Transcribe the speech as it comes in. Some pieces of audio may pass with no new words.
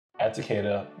At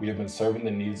Takeda, we have been serving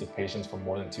the needs of patients for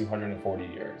more than 240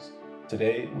 years.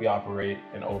 Today, we operate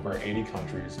in over 80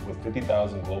 countries with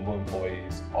 50,000 global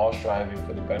employees, all striving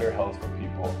for the better health for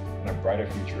people and a brighter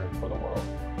future for the world.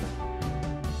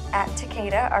 At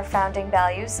Takeda, our founding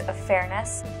values of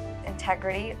fairness,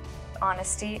 integrity,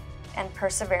 honesty, and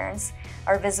perseverance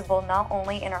are visible not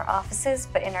only in our offices,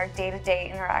 but in our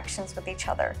day-to-day interactions with each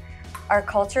other. Our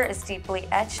culture is deeply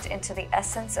etched into the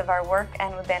essence of our work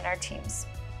and within our teams.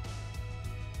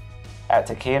 At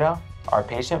Takeda, our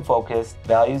patient-focused,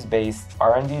 values-based,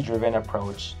 R&D-driven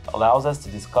approach allows us to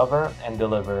discover and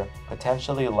deliver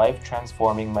potentially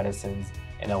life-transforming medicines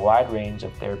in a wide range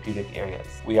of therapeutic areas.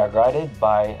 We are guided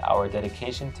by our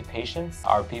dedication to patients,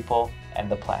 our people,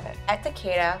 and the planet. At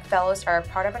Takeda, Fellows are a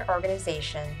part of an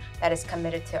organization that is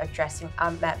committed to addressing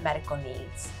unmet medical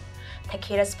needs.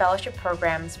 Takeda's fellowship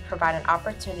programs provide an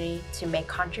opportunity to make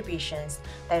contributions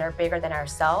that are bigger than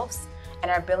ourselves, and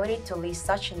our ability to lead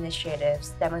such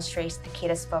initiatives demonstrates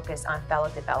Takeda's focus on fellow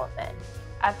development.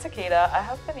 At Takeda, I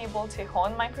have been able to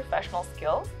hone my professional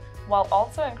skills while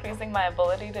also increasing my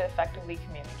ability to effectively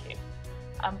communicate.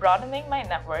 I'm broadening my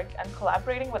network and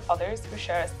collaborating with others who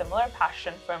share a similar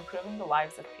passion for improving the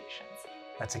lives of patients.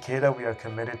 At Takeda, we are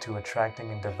committed to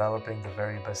attracting and developing the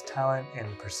very best talent in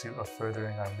pursuit of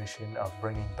furthering our mission of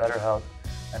bringing better health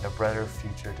and a brighter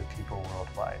future to people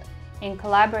worldwide. In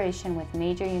collaboration with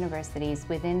major universities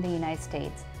within the United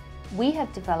States, we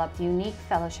have developed unique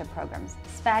fellowship programs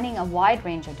spanning a wide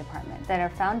range of departments that are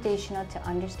foundational to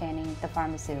understanding the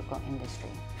pharmaceutical industry.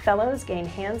 Fellows gain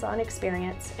hands-on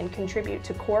experience and contribute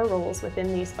to core roles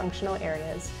within these functional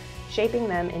areas, shaping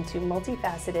them into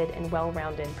multifaceted and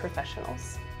well-rounded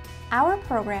professionals. Our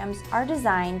programs are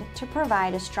designed to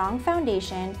provide a strong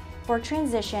foundation for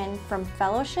transition from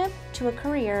fellowship to a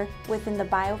career within the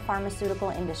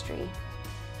biopharmaceutical industry.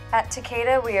 At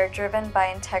Takeda, we are driven by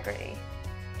integrity,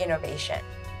 Innovation,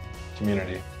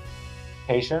 Community,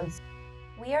 Patience,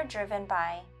 We are driven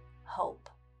by hope.